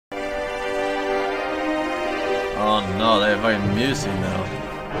Oh no, they're fucking music now.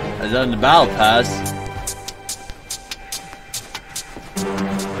 Is that in the battle pass?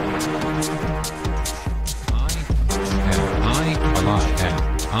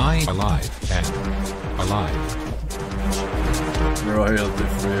 Alive. Royalty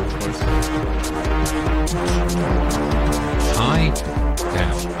free, of course. I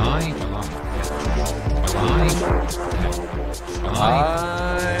am alive. Alive.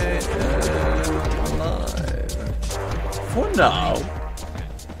 For now.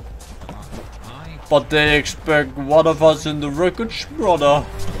 But they expect one of us in the wreckage, brother.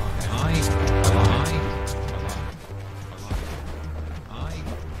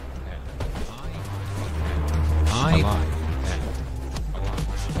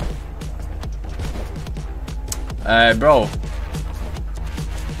 Bro.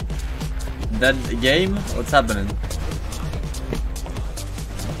 That game? What's happening?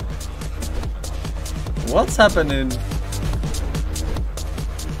 What's happening?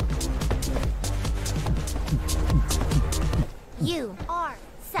 You are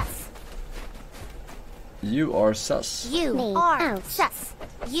sus. You are sus. You are sus.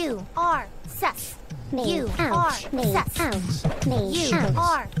 You are sus. You are sus. You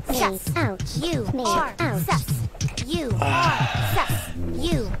are sus. You are sus. You are sus. You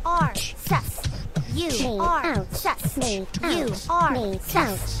are sus. You are sus. You are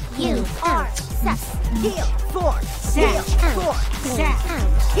sus. You are sus. Heal for set. Heal for set.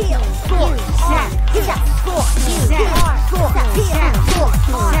 Heal for set. Heal for set.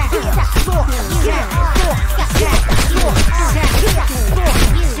 Heal for set.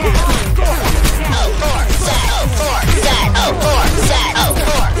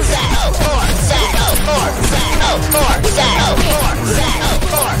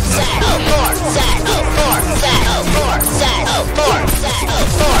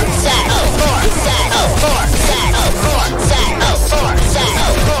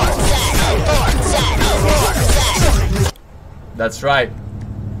 That's right.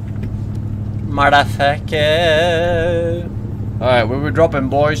 Motherfucker. Alright, where we dropping,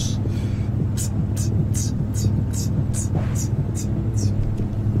 boys?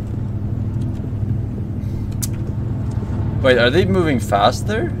 Wait, are they moving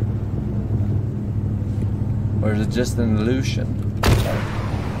faster? Or is it just an illusion?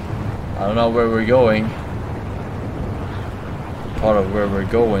 I don't know where we're going. Part of where we're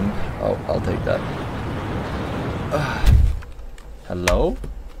going. Oh, I'll take that. Hello?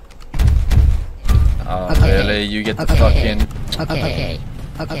 Oh, okay. Really? You get the fucking... Okay.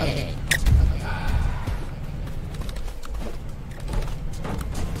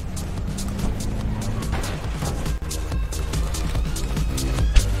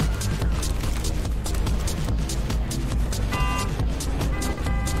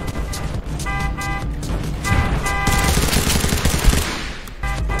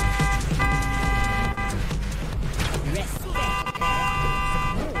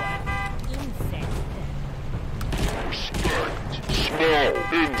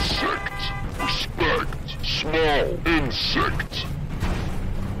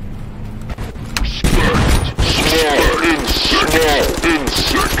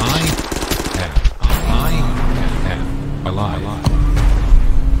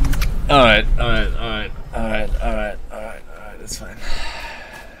 It's fine.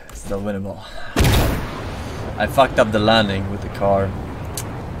 Still winnable. I fucked up the landing with the car.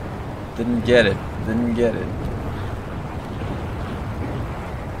 Didn't get it.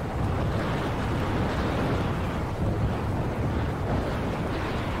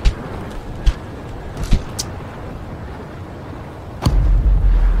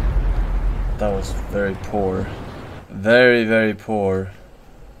 That was very poor. Very, very poor.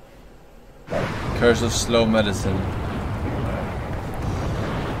 Curse of slow medicine.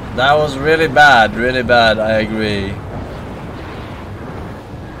 That was really bad, I agree.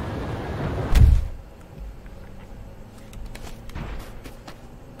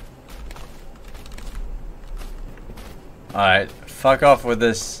 Alright, fuck off with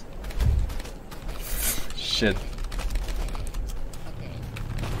this shit.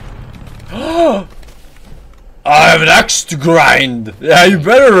 I have an axe to grind! Yeah, you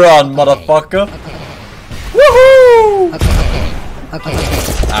better run, motherfucker! Woohoo!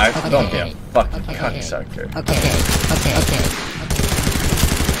 Don't be a fucking cocksucker.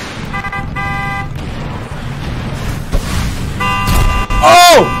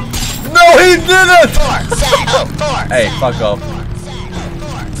 Oh! No, he didn't! Hey, fuck off.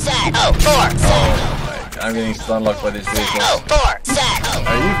 Oh, I'm getting stun locked by these vehicles.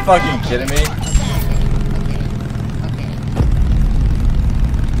 Are you fucking kidding me?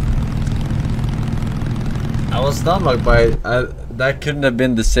 I was stun locked by... that couldn't have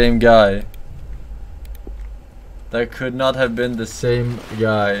been the same guy. That could not have been the same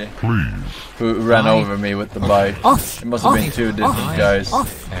guy who ran over me with the bike. It must have been two different guys.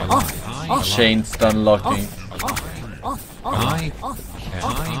 Chain stun locking.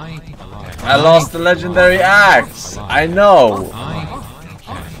 I lost the legendary axe! I know!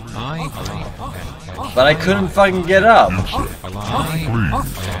 But I couldn't fucking get up.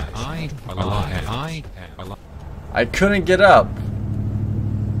 I couldn't get up.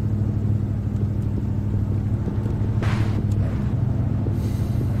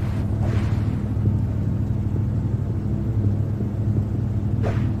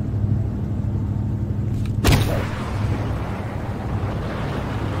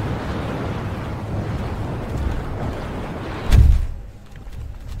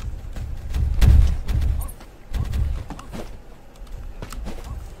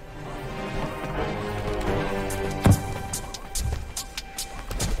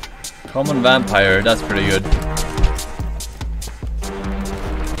 Common vampire, that's pretty good.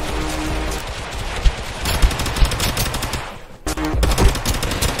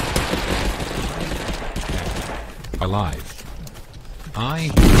 Alive.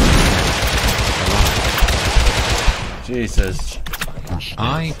 Alive. Jesus.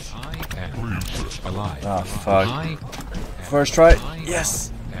 I am alive. Ah, fuck. First try.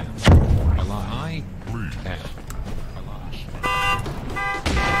 Yes. Alive.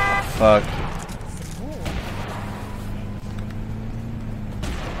 Fuck.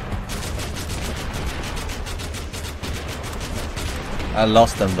 I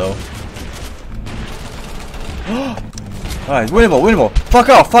lost them though. Alright, winnable, winnable. Fuck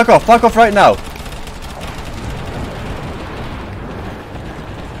off right now.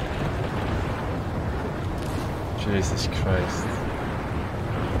 Jesus Christ.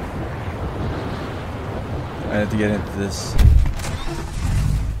 I have to get into this.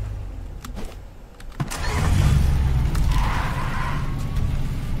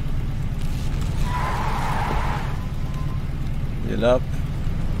 Heal up.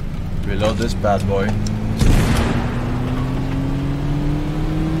 Reload this bad boy.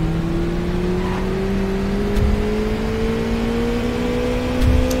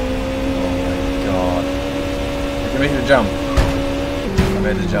 Make the jump. I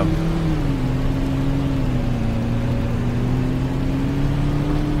made the jump.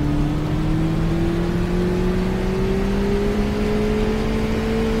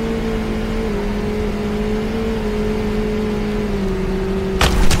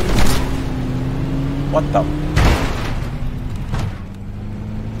 What the?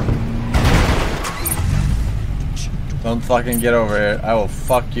 Don't fucking get over here. I will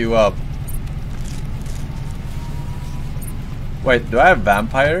fuck you up. Wait, do I have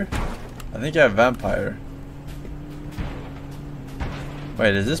vampire? I think I have vampire.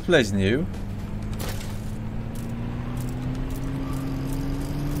 Wait, is this place new?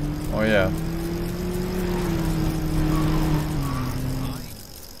 Oh yeah.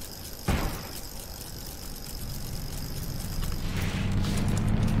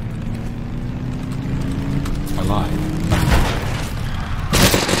 Alive.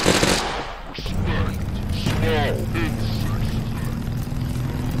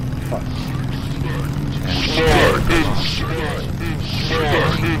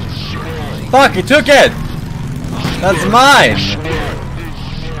 Fuck, he took it! That's mine!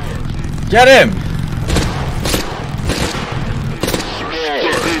 Get him!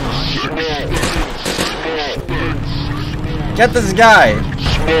 Get this guy!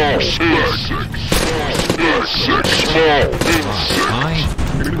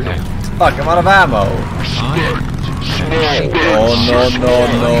 Fuck, I'm out of ammo! Oh no, no,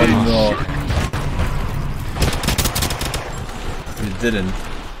 no, no. You didn't.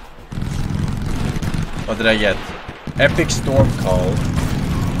 What did I get? Epic storm call.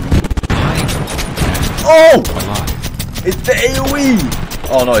 Oh! It's the AoE!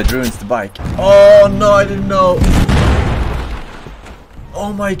 Oh no, it ruins the bike. Oh no, I didn't know.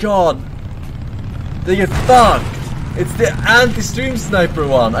 Oh my god. They get fucked. It's the anti-stream sniper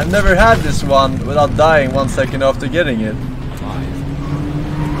one. I've never had this one without dying 1 second after getting it.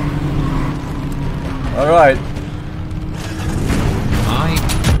 Alright.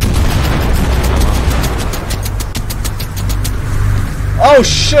 Oh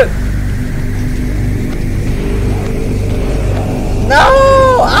shit! No!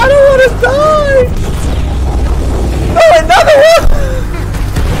 I don't want to die! No, another one!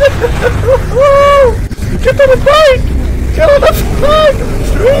 Get on the bike! Get on the bike!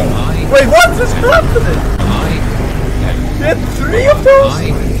 3! Wait, what is happening? Get 3 of those?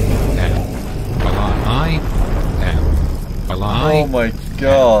 my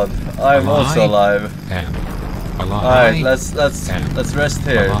god. I'm also alive. Am alive. Alright, let's rest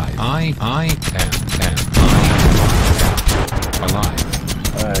here. Alive. I am alive.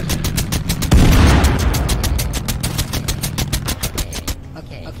 Alright.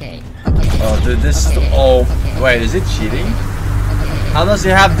 Okay. Oh dude, this oh wait, is it cheating? How does he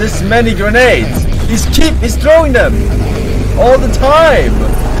have this many grenades? He's throwing them all the time.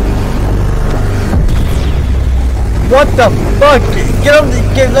 What the fuck?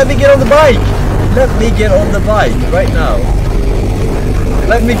 Let me get on the bike. Let me get on the bike right now.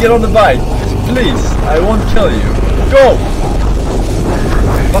 Let me get on the bike. Just please. I won't kill you. Go.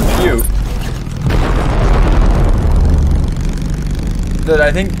 Fuck you. Dude,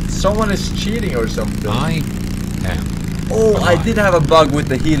 I think someone is cheating or something. I am. Oh, I did have a bug with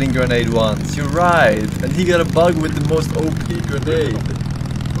the healing grenade once. You're right. And he got a bug with the most OP grenade.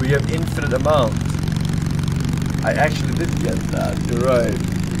 We have infinite amount. I actually did get that. You're right.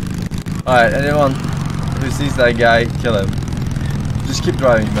 Alright, anyone who sees that guy, kill him. Just keep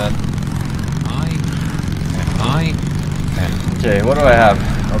driving, man. I am. Okay, what do I have?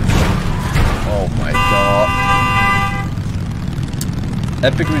 Oh my god.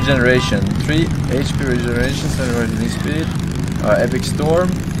 Epic regeneration. 3 HP regeneration, 7 healing speed. Epic storm,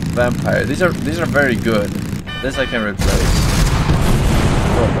 vampire. These are very good. This I can replace.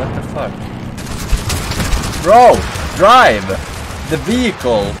 Bro, what the fuck? Bro, drive the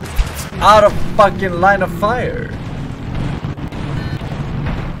vehicle out of fucking line of fire.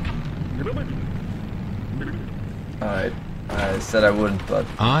 Alright, I said I wouldn't, but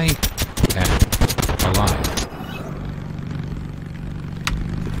I am alive.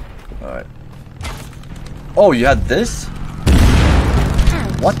 alright. Oh, you had this?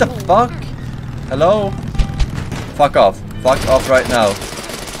 What the fuck? Hello? Fuck off. Fuck off right now.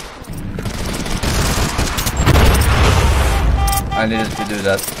 I needed to do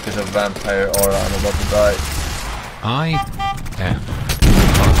that because of vampire aura. I'm about to die. I am.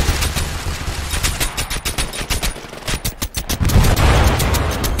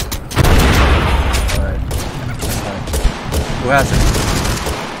 Alright. Who has it?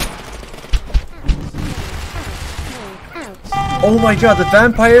 Oh my god, the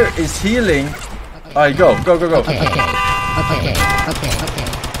vampire is healing. Alright, go. Okay.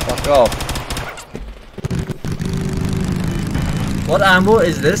 Fuck off. What ammo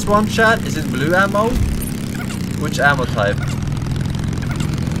is this one, chat? Is it blue ammo? Which ammo type?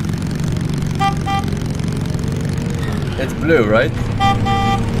 It's blue, right?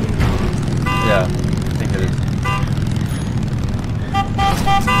 Yeah, I think it is.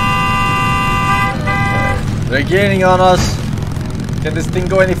 Okay. They're gaining on us. Can this thing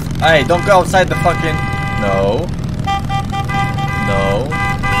go any... Hey, don't go outside the fucking... No. No.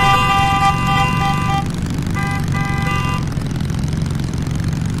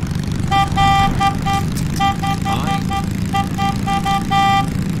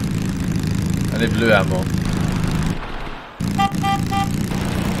 I need blue ammo.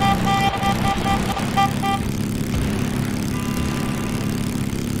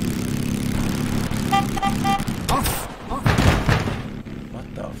 What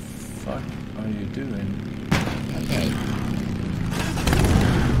the fuck are you doing?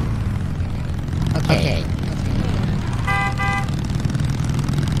 Okay.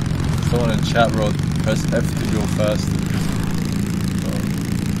 Someone in chat wrote press F to go fast. Oh.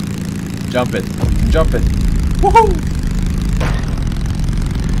 Jump it. Jump it. Woohoo!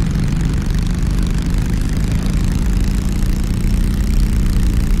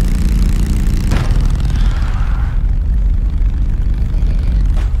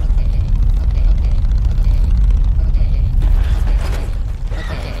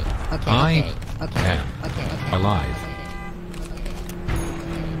 I am alive.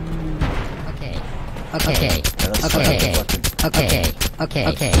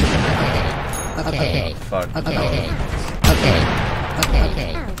 Fuck. Am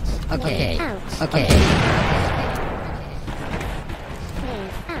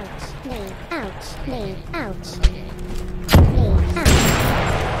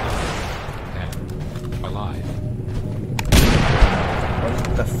alive.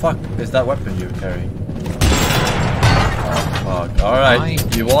 What the fuck is that weapon you're carrying? Oh fuck.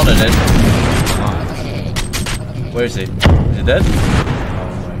 Alright, you wanted it. Where is he? Is he dead? Oh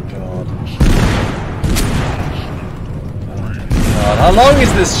my god. Oh my god. How long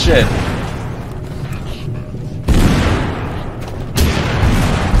is this shit?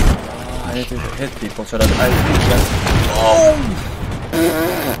 I need to hit people so that I can... Oh!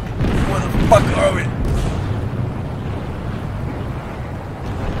 Where the fuck are we?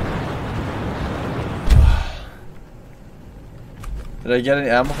 Did I get any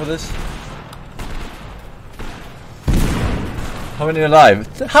ammo for this? How many alive?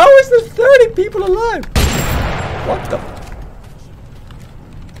 How is there 30 people alive? What the?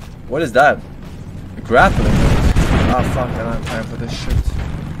 What is that? A grappling hook? Ah, fuck, I don't have time for this shit.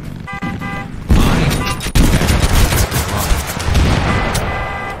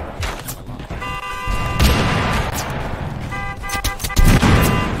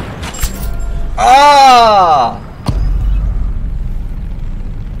 Ah!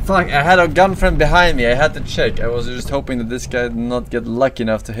 Fuck, I had a gun friend behind me, I had to check. I was just hoping that this guy did not get lucky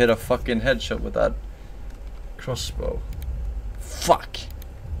enough to hit a fucking headshot with that crossbow. Fuck.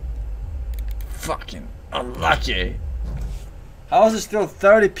 Fucking unlucky. How is there still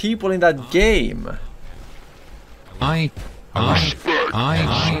 30 people in that game?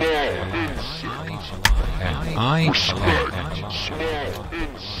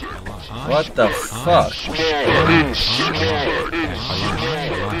 What the fuck?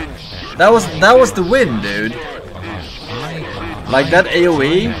 That was the win, dude. Like, that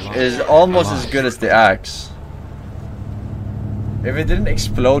AoE is almost as good as the axe. If it didn't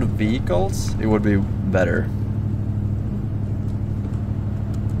explode vehicles, it would be better.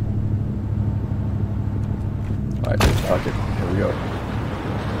 Alright, fuck it. Here we go.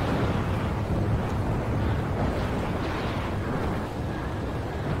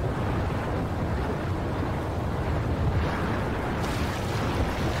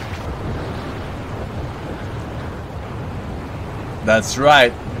 That's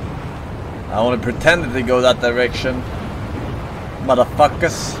right. I only pretended to go that direction.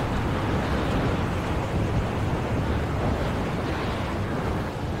 Motherfuckers.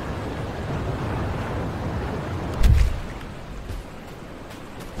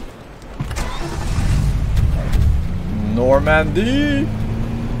 Normandy.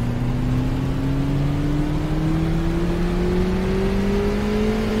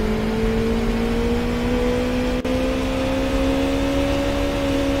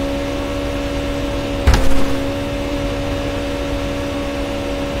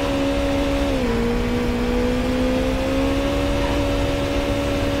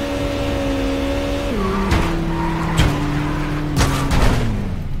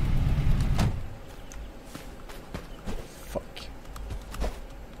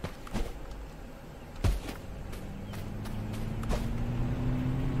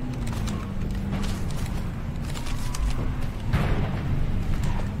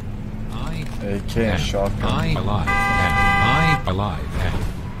 AK and shotgun. I alive am. I alive am.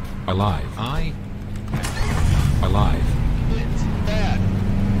 Alive. I am alive.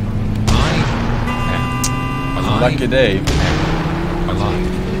 I am alive. Lucky day. Alive.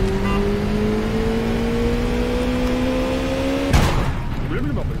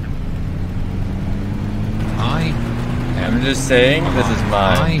 I am. I'm just saying, this is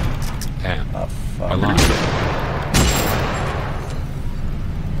mine. I am Oh, fuck. alive.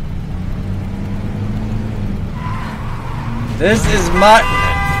 This is my...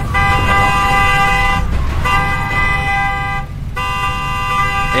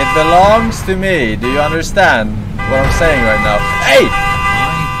 It belongs to me. Do you understand what I'm saying right now? Hey!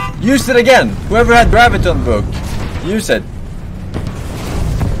 Use it again! Whoever had Graviton book, use it.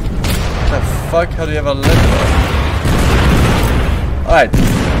 What the fuck? How do you have a limbo? Alright.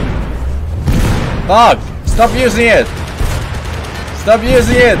 Fuck! Stop using it! Stop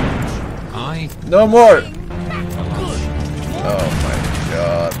using it! No more! Oh my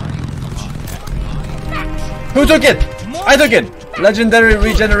god. Who took it? I took it! Legendary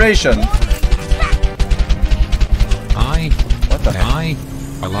regeneration. What the I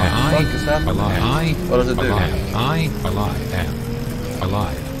alive. fuck is happening? Alive. What does it do? Alive. I alive am.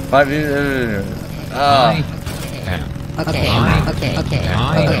 Alive. 5 years. I am. Okay.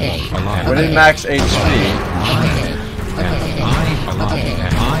 We need max HP.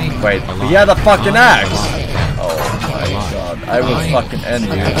 Wait, he had a fucking axe! Oh my god, I will fucking end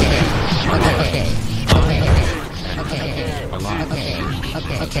you.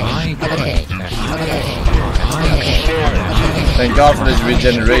 Thank god for this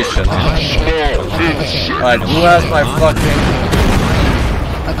regeneration. Alright, who has my fucking...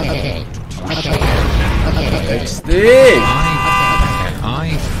 XD!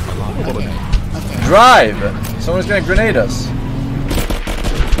 Drive! Someone's gonna grenade us.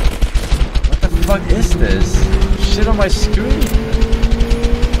 What the fuck is this? Shit on my screen.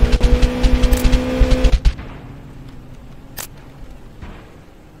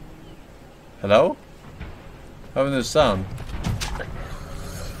 Hello? Having this sound.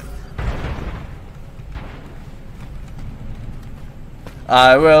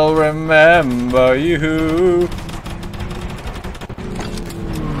 I will remember you.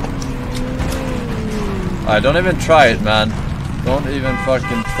 Alright, don't even try it, man. Don't even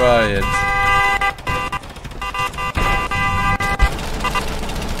fucking try it.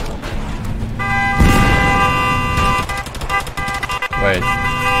 Wait.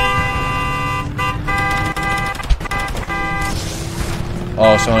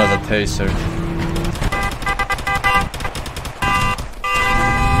 Oh, someone has a taser.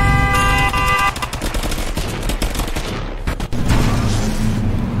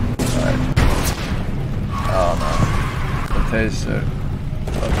 Alright. Oh no. The taser.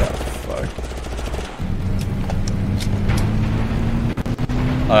 What the fuck?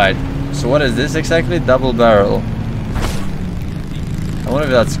 Alright. So what is this exactly? Double barrel. I wonder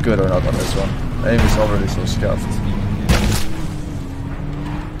if that's good or not on this one. The aim is already so scuffed.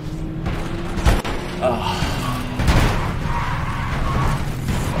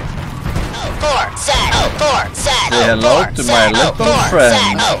 Say hello to my little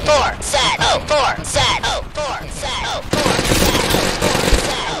friend.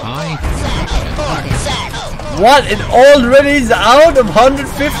 What? It already is out of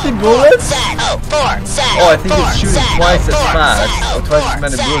 150 bullets? Oh, I think it's shooting twice as fast, or twice as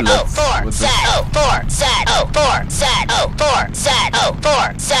many bullets with the...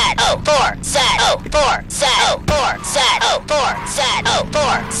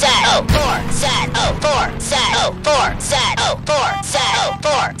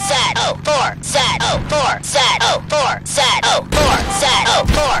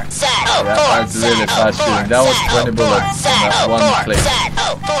 Yeah, that's really fast shooting. That was 20 bullets in that one clip.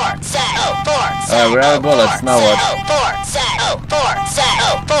 Alright, we're out of bullets, now what?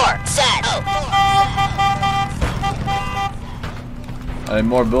 I need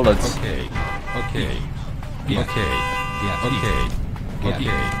more bullets. Okay. Yeah. Okay.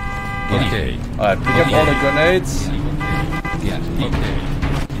 Alright, pick up all the grenades.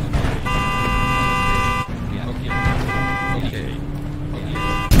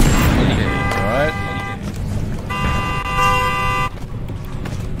 Alright.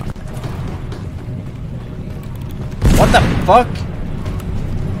 What the fuck?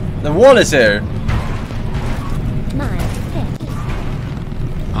 The wall is here.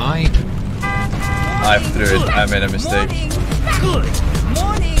 I threw it. I made a mistake. Good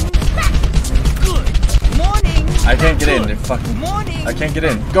morning. Good morning. I can't get in. Fucking. I can't get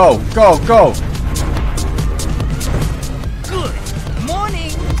in. Go. Go. Go. Good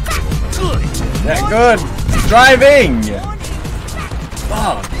morning. Good. Yeah, good. Driving.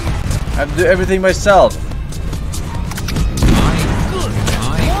 Fuck. I have to do everything myself.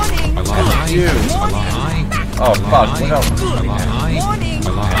 Fuck you. Oh fuck. What else?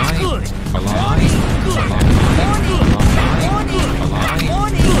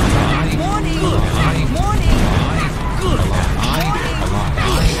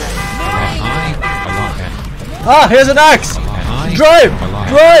 Ah, here's an axe! Drive!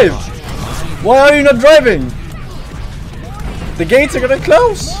 Drive! Why are you not driving? The gates are gonna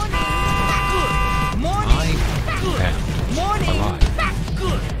close!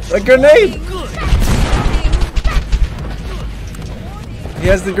 A grenade! He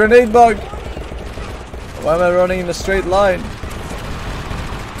has the grenade bug! Why am I running in a straight line?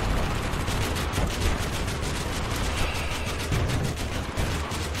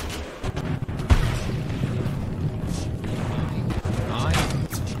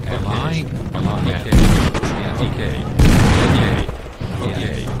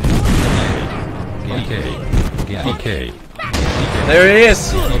 Okay. There he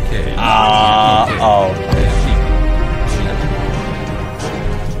is! Okay. Oh.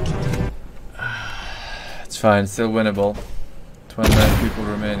 It's fine, still winnable. 29 people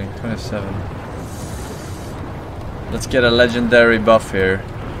remaining, 27. Let's get a legendary buff here.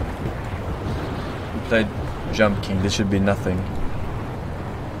 We played Jump King, this should be nothing.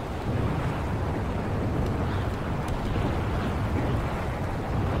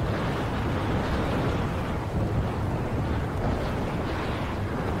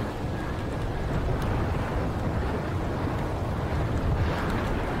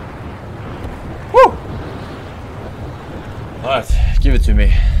 Alright, give it to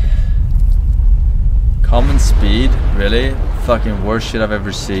me. Common speed? Really? Fucking worst shit I've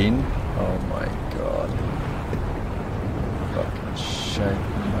ever seen. Oh my god. Fucking shit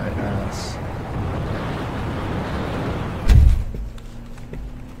in my ass.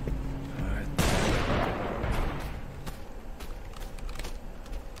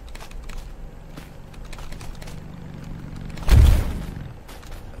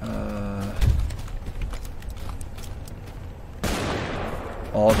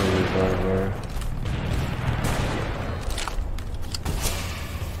 Auto revolver.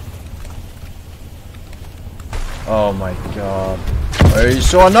 Oh my god. Why are you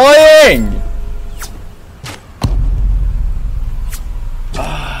so annoying?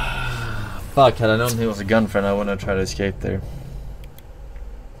 Fuck, had I known he was a gun friend, I wouldn't have tried to escape there.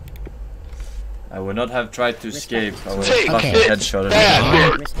 I would not have tried to escape. I would have fucking headshotted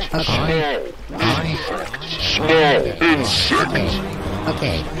him.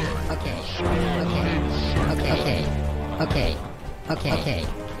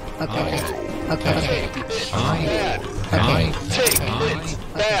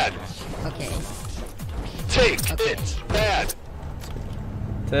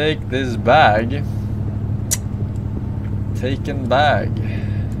 Take this bag. Taken bag.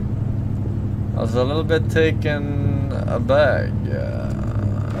 I was a little bit taken aback.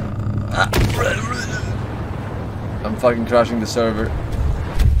 I'm fucking crashing the server.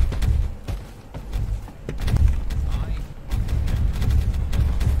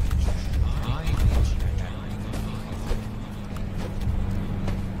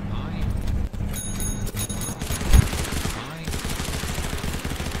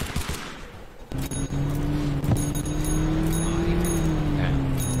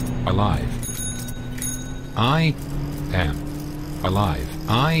 Alive. I am alive.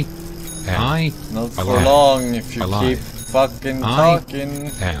 I am Not for alive. long if you Alive. keep fucking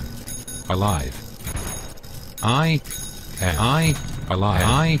talking. Am alive. I am alive.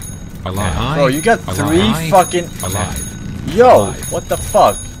 I alive. Bro, you got three alive. fucking... Alive. Yo, Alive. what the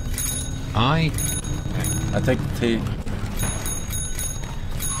fuck? I take the T.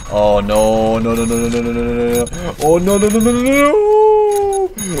 Oh no, no, no, no, no, no, no, no, no, no. Oh no, no, no, no, no, no.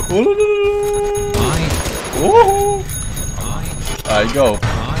 Oh no, no, no, no. Oh. Alright, go.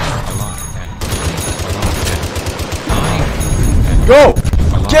 Go!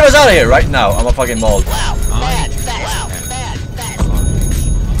 Get us out of here right now. I'm a fucking mold.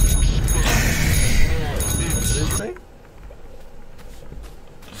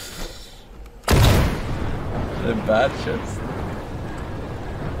 The bad shits.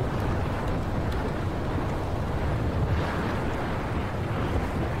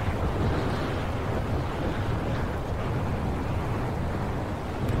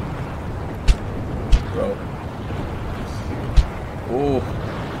 Bro. Ooh.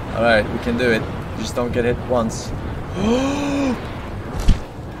 Alright, we can do it. Just don't get hit once.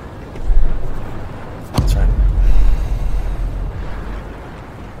 That's right.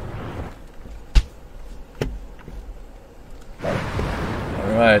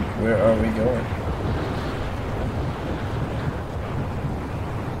 Alright, where are we going?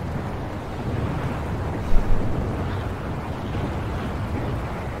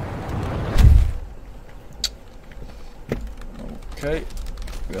 Okay,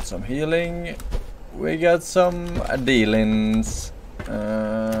 we got some healing. We got some dealings. We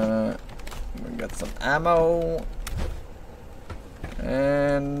got some ammo.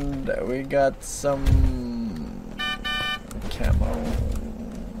 And we got some camo.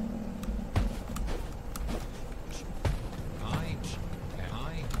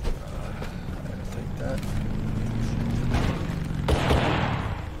 Take that.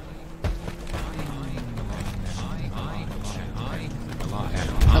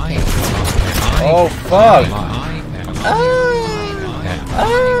 Oh fuck!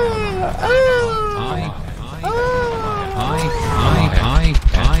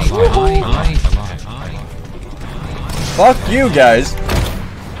 Fuck you guys!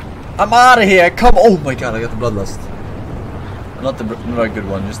 I'm out of here! Come! Oh my god! I got the bloodlust. Not the very good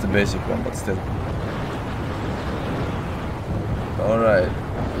one, just the basic one, but still. All right,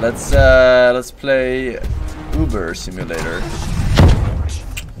 let's play Uber Simulator.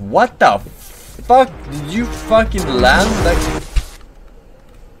 What the fuck? Did you fucking land like...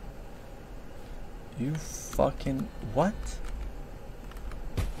 You fucking... What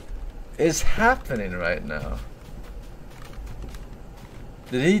is happening right now?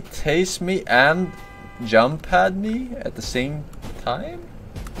 Did he tase me and jump pad me at the same time?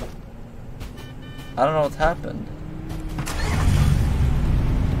 I don't know what happened.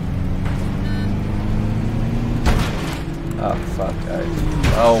 Oh fuck,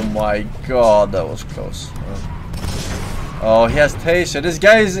 oh my god, that was close. Oh, he has taser. This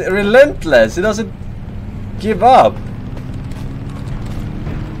guy is relentless. He doesn't give up.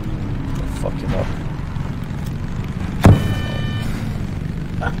 Fuck him up.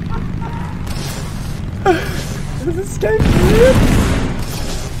 Is this guy weird?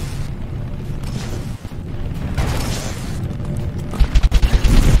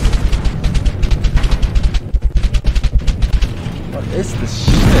 What is this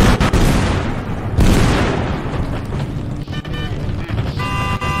shit?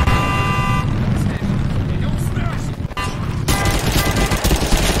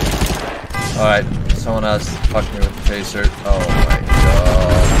 someone else fucked me with the taser. Oh my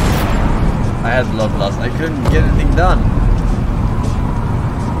god. I had blood loss. I couldn't get anything done.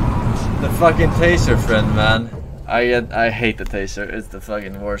 The fucking taser friend, man. I hate the taser. It's the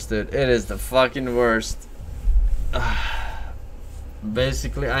fucking worst, dude. It is the fucking worst.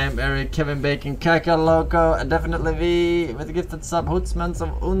 Basically, I am Eric, Kevin Bacon, Kaka Loco, and definitely V with the gifted sub, Hootsmans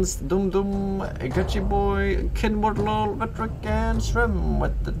of Uns, Dum Dum, Gucci Boy, Kinward Lol, Vetric, and Shrim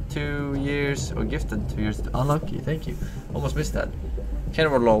with the 2 years, or gifted 2 years. Unlucky, thank you. Almost missed that.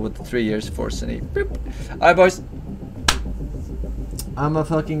 Kinward Lol with the 3 years, Forsen. Alright, boys. I'm a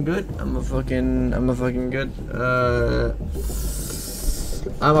fucking good. I'm a fucking good.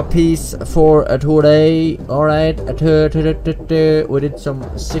 I'm a piece for today. Alright, we did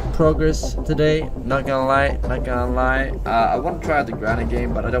some sick progress today. Not gonna lie. I want to try out the granny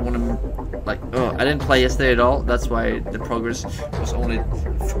game, but I don't want to. Like, I didn't play yesterday at all. That's why the progress was only a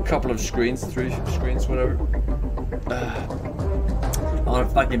couple of screens, 3 screens, whatever. I want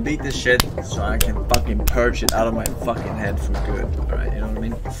to fucking beat this shit so I can fucking purge it out of my fucking head for good. Alright, you know what I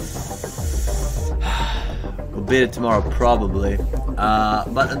mean? We'll beat it tomorrow, probably.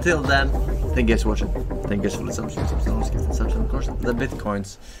 But until then, thank you guys for watching. Thank you guys for the subscriptions, of course, the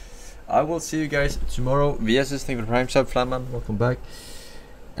bitcoins. I will see you guys tomorrow. VSS, thank you for the prime sub. Flatman, welcome back.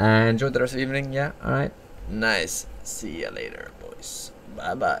 And enjoy the rest of the evening. Yeah, alright. Nice. See ya later, boys.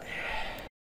 Bye bye.